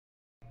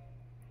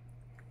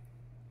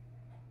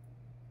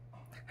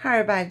Hi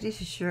everybody,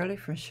 this is Shirley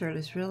from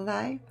Shirley's Real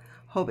Life.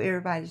 Hope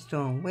everybody's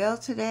doing well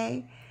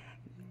today.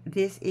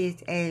 This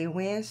is a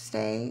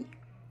Wednesday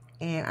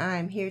and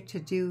I'm here to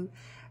do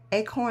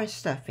a corn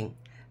stuffing.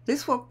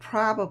 This will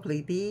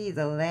probably be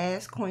the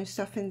last corn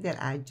stuffing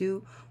that I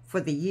do for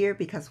the year,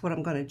 because what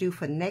I'm going to do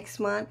for next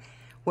month,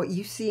 what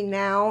you see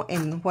now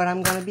and what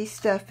I'm going to be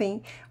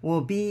stuffing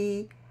will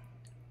be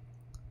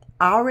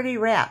already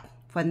wrapped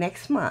for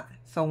next month.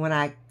 So when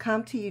I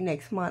come to you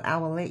next month, I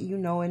will let you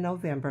know in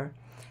November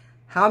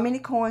how many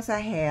coins I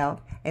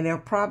have, and they'll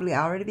probably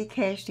already be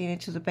cashed in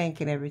into the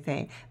bank and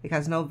everything,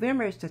 because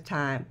November is the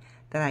time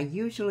that I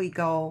usually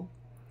go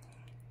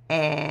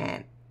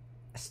and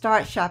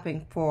start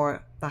shopping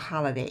for the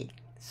holiday.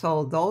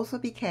 So those will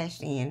be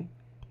cashed in,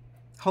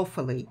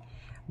 hopefully.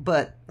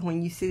 But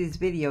when you see this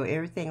video,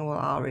 everything will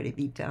already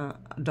be done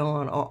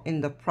or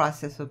in the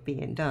process of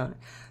being done.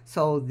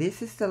 So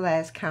this is the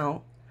last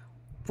count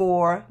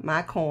for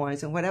my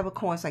coins, and whatever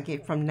coins I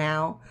get from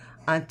now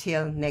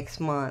until next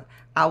month,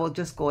 I will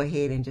just go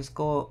ahead and just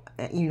go,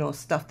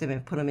 stuff them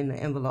and put them in the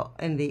envelope,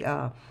 in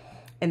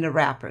the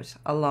wrappers,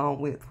 along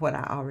with what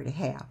I already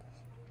have.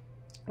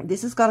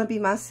 This is going to be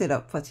my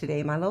setup for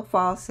today, my little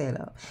fall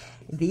setup.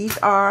 These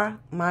are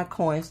my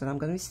coins that I'm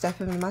going to be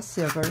stuffing in my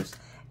silvers,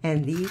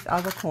 and these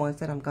are the coins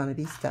that I'm going to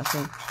be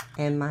stuffing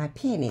in my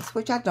pennies,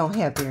 which I don't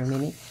have very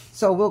many.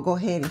 So we'll go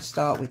ahead and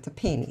start with the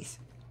pennies.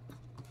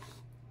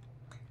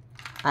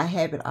 I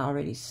have it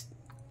already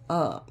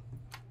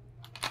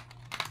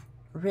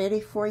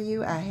ready for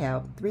you. I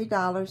have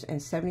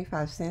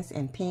 $3.75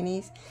 in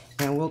pennies,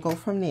 and we'll go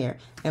from there.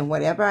 And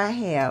whatever I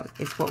have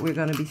is what we're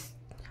going to be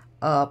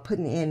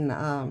putting in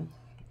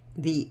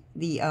the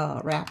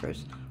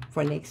wrappers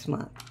for next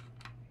month.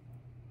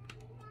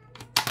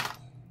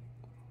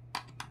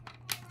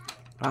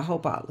 I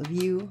hope all of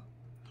you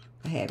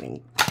are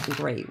having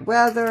great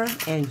weather,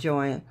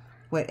 enjoying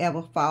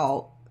whatever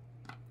fall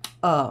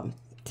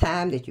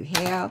time that you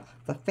have,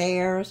 the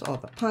fairs or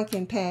the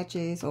pumpkin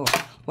patches or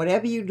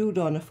whatever you do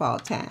during the fall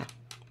time.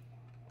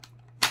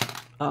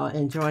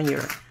 Enjoying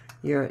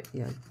your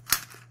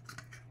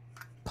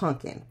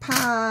pumpkin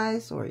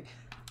pies or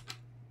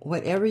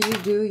whatever you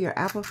do, your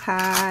apple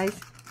pies.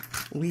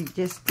 We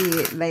just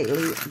did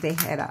lately. They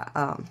had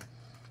a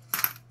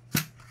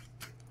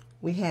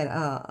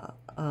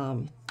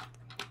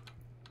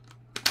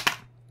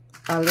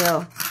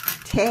little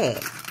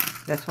tag.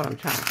 That's what I'm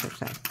trying to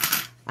say.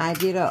 I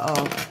did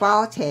a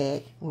fall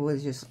tag. It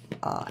was just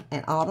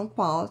an autumn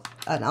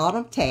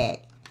tag,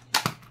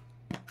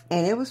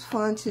 and it was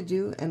fun to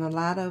do. And a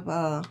lot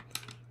of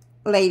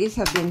ladies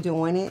have been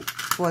doing it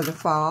for the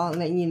fall,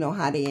 letting you know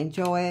how they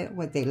enjoy it,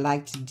 what they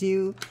like to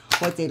do,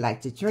 what they like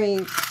to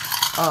drink,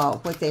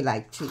 what they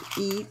like to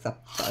eat,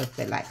 if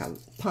they like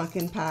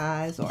pumpkin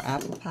pies or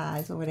apple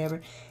pies or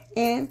whatever.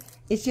 And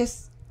it's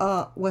just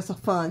was a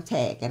fun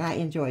tag, and I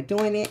enjoyed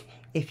doing it.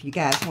 If you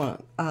guys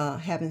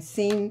haven't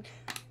seen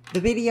the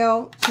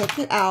video, check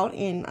it out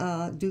and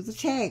do the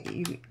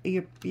tag.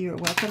 You're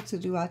welcome to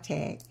do our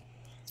tag.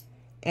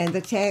 And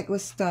the tag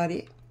was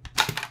started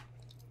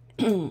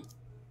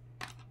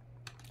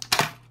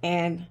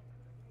and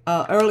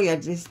earlier,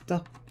 just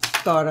the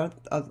start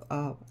of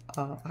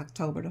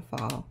October to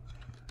fall.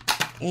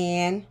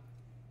 And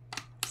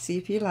see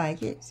if you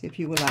like it. See if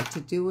you would like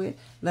to do it.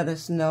 Let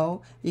us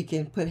know. You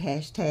can put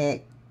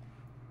hashtag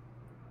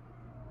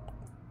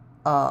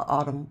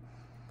autumn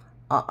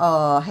tag.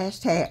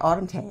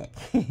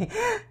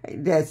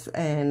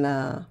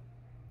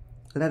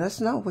 Let us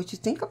know what you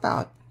think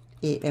about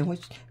it, and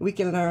which we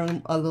can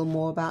learn a little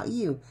more about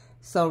you.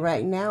 So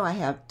right now I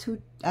have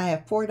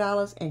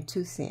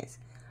 $4.02.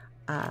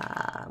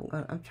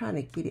 I'm trying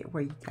to get it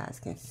where you guys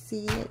can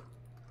see it.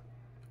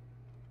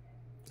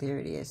 There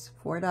it is,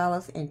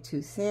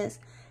 $4.02,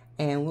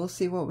 and we'll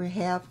see what we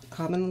have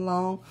coming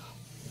along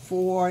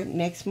for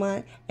next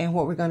month and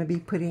what we're going to be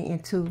putting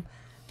into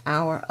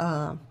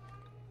our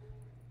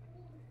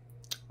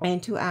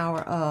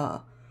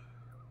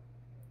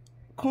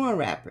corn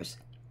wrappers.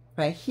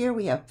 Right here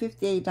we have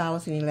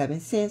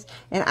 $58.11,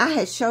 and I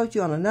had showed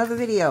you on another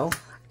video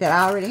that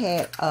I already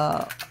had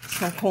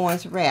some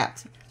coins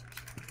wrapped.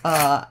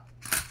 I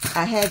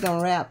had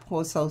them wrapped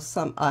so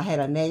I had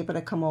a neighbor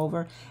to come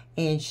over,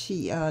 and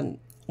she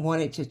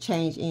wanted to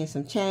change in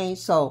some change,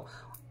 so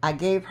I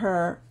gave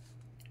her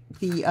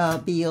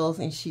the bills,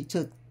 and she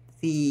took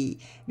the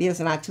bills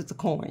and I took the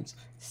coins.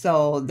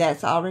 So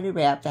that's already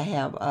wrapped. I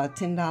have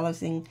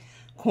 $10 in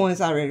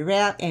coins already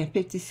wrapped and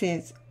 50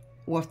 cents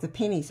worth of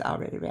pennies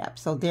already wrapped.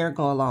 So they'll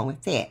go along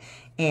with that.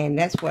 And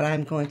that's what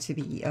I'm going to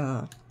be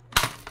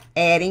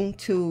adding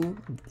to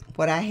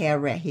what I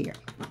have right here.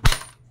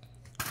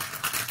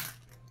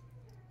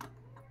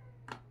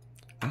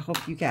 I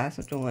hope you guys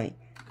are doing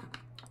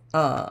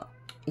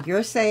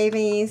your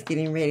savings,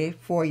 getting ready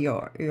for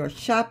your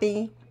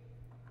shopping.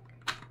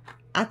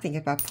 I think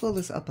if I pull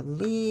this up a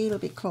little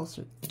bit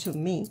closer to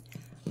me,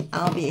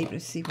 I'll be able to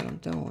see what I'm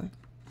doing.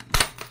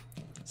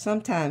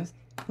 Sometimes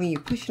when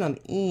you're pushing them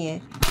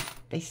in,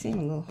 they seem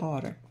a little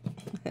harder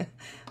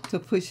to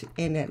push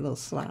in that little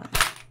slide.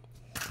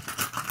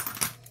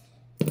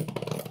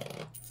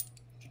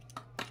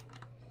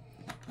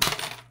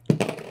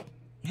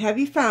 have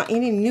you found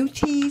any new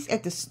teas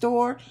at the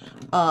store?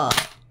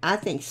 I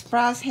think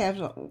Sprouts has,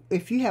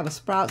 if you have a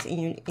Sprouts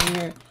in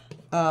your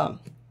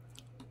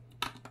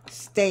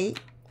state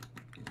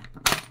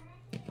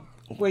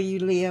where you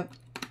live,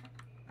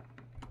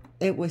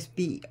 it would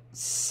be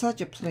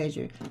such a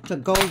pleasure to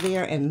go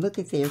there and look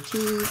at their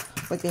teas,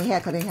 what they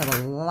have, because they have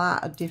a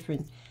lot of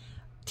different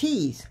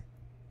teas.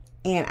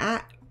 And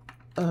I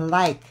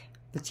like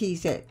the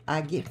teas that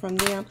I get from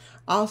them.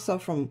 Also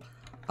from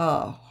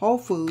Whole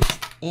Foods,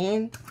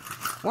 and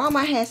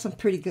Walmart has some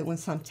pretty good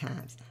ones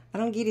sometimes. I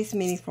don't get as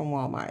many from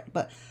Walmart,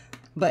 but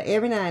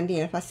every now and then,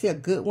 if I see a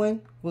good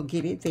one, we'll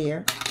get it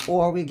there,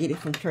 or we'll get it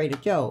from Trader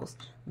Joe's.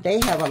 They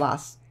have a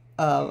lot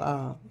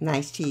of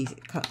nice teas.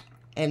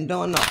 And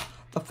during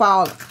the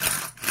fall,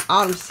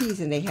 autumn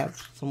season, they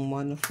have some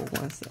wonderful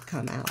ones that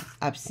come out.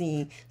 I've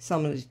seen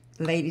some of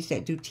the ladies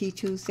that do Tea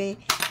Tuesday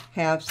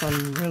have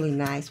some really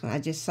nice ones. I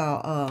just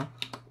saw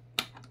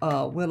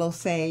Willow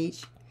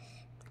Sage.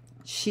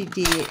 She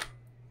did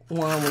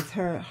one with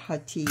her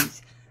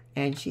teas,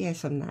 and she had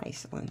some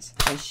nice ones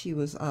that she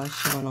was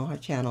showing on her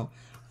channel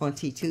on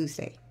Tea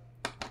Tuesday.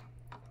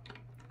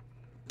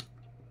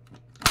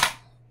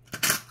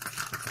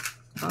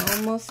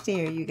 Almost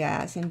there, you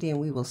guys, and then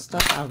we will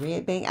stuff our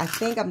red bank. I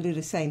think I'm doing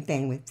the same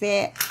thing with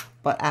that,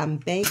 but I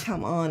may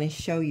come on and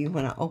show you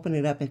when I open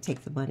it up and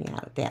take the money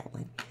out of that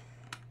one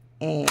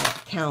and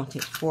count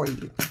it for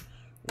you,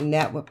 and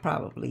that would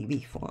probably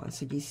be fun.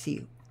 So you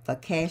see the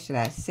cash that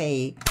I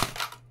saved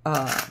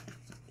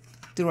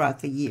throughout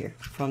the year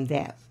from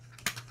that,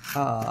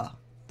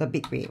 the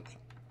big red one.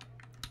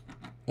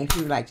 If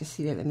you would like to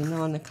see that, let me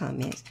know in the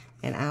comments,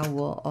 and I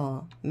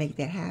will make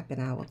that happen.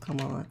 I will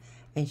come on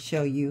and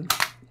show you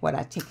what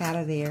I take out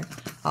of there,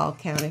 all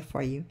counted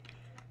for you,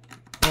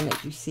 and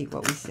let you see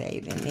what we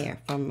saved in there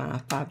from my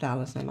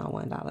 $5 and my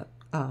 $1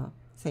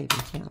 saving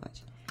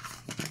challenge.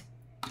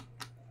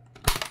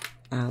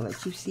 I'll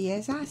let you see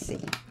as I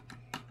see.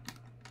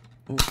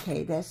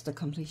 Okay, that's the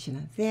completion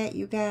of that,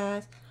 you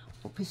guys.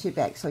 We'll push it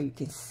back so you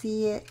can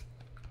see it.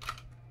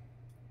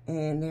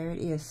 And there it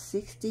is,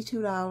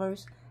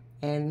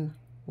 $62.01.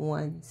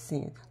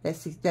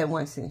 That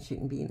 1 cent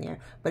shouldn't be in there,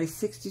 but it's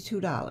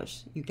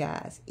 $62, you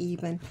guys,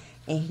 even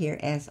in here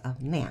as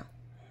of now.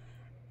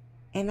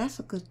 And that's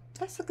a good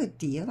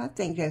deal. I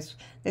think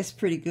that's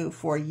pretty good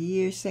for a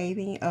year's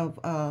saving of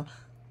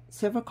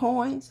silver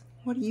coins.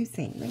 What do you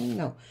think? Let me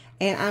know.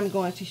 And I'm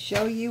going to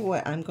show you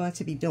what I'm going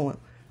to be doing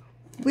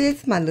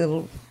with my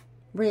little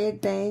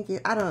red thing.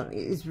 I don't know,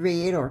 it's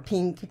red or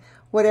pink,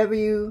 whatever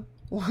you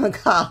want to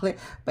call it.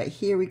 But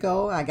here we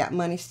go. I got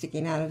money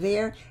sticking out of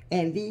there.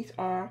 And these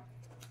are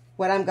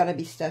what I'm going to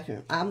be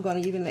stuffing. I'm going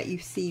to even let you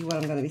see what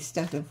I'm going to be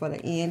stuffing for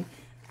the end.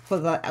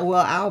 Well,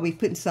 I'll be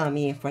putting some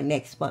in for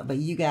next month, but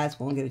you guys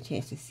won't get a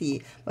chance to see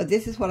it. But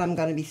this is what I'm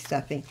going to be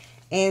stuffing.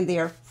 And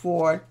they're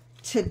for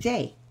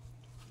today.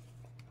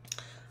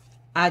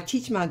 I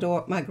teach my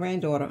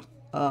granddaughter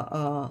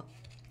doing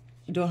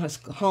her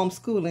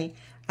homeschooling.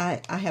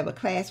 I have a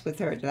class with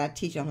her that I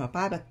teach on her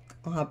Bible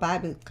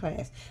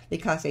class,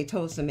 because they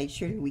told us to make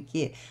sure that we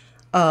get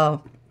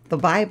the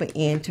Bible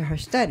into her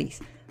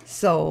studies.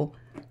 So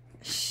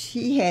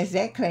she has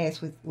that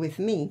class with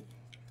me,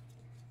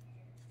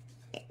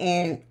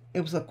 and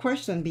it was a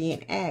question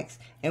being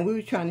asked, and we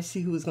were trying to see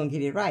who was going to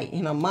get it right.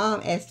 And her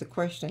mom asked the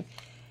question,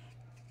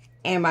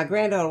 and my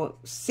granddaughter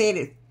said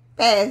it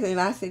fast, and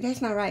I said,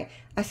 that's not right.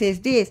 I said, it's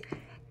this.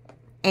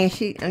 And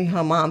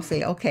her mom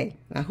said, okay,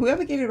 now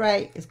whoever get it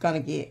right is going to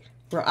get,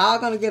 we're all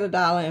going to get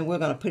 $1, and we're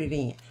going to put it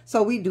in.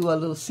 So we do a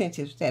little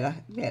sentence that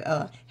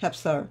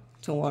helps her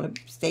to want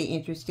to stay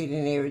interested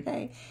in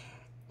everything.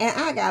 And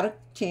I got a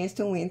chance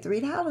to win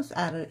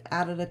 $3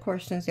 out of the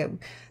questions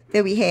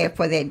that we had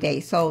for that day.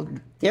 So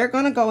they're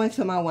going to go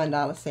into my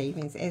 $1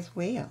 savings as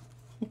well.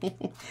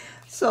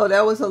 So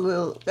that was a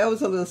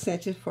little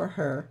sentence for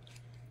her.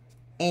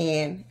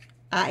 And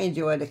I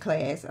enjoy the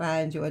class, and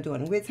I enjoy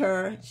doing it with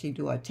her. She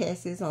do her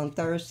tests on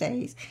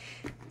Thursdays.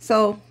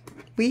 So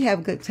we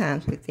have good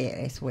times with that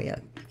as well,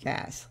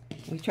 guys.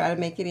 We try to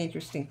make it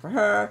interesting for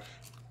her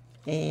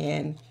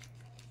and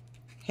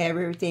have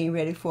everything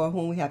ready for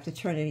when we have to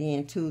turn it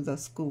in to the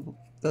school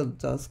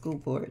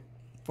board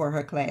for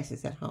her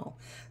classes at home.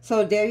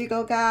 So there you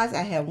go, guys.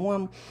 I have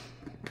one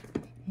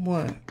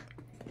more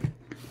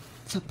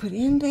to put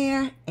in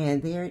there,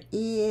 and there it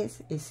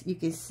is. You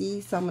can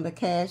see some of the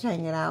cash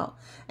hanging out,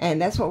 and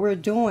that's what we're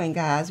doing,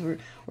 guys. We're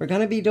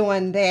going to be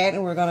doing that,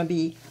 and we're going to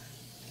be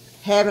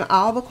having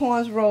all the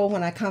coins roll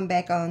when I come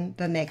back on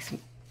the next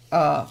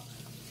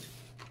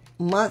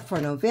month for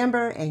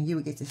November, and you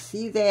will get to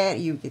see that.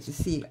 You get to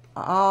see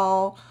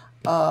all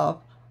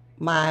of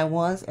my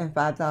 $1 and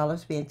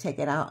 $5 being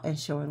taken out and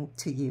showing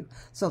to you.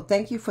 So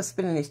thank you for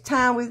spending this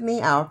time with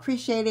me. I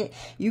appreciate it.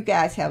 You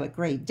guys have a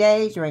great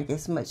day. Drink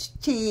as much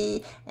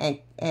tea and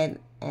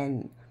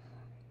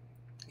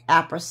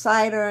apple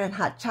cider and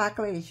hot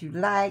chocolate as you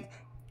like.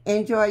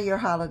 Enjoy your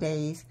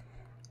holidays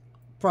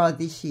for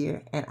this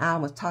year, and I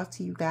will talk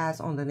to you guys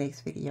on the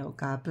next video.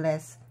 God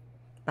bless.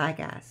 Bye,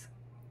 guys.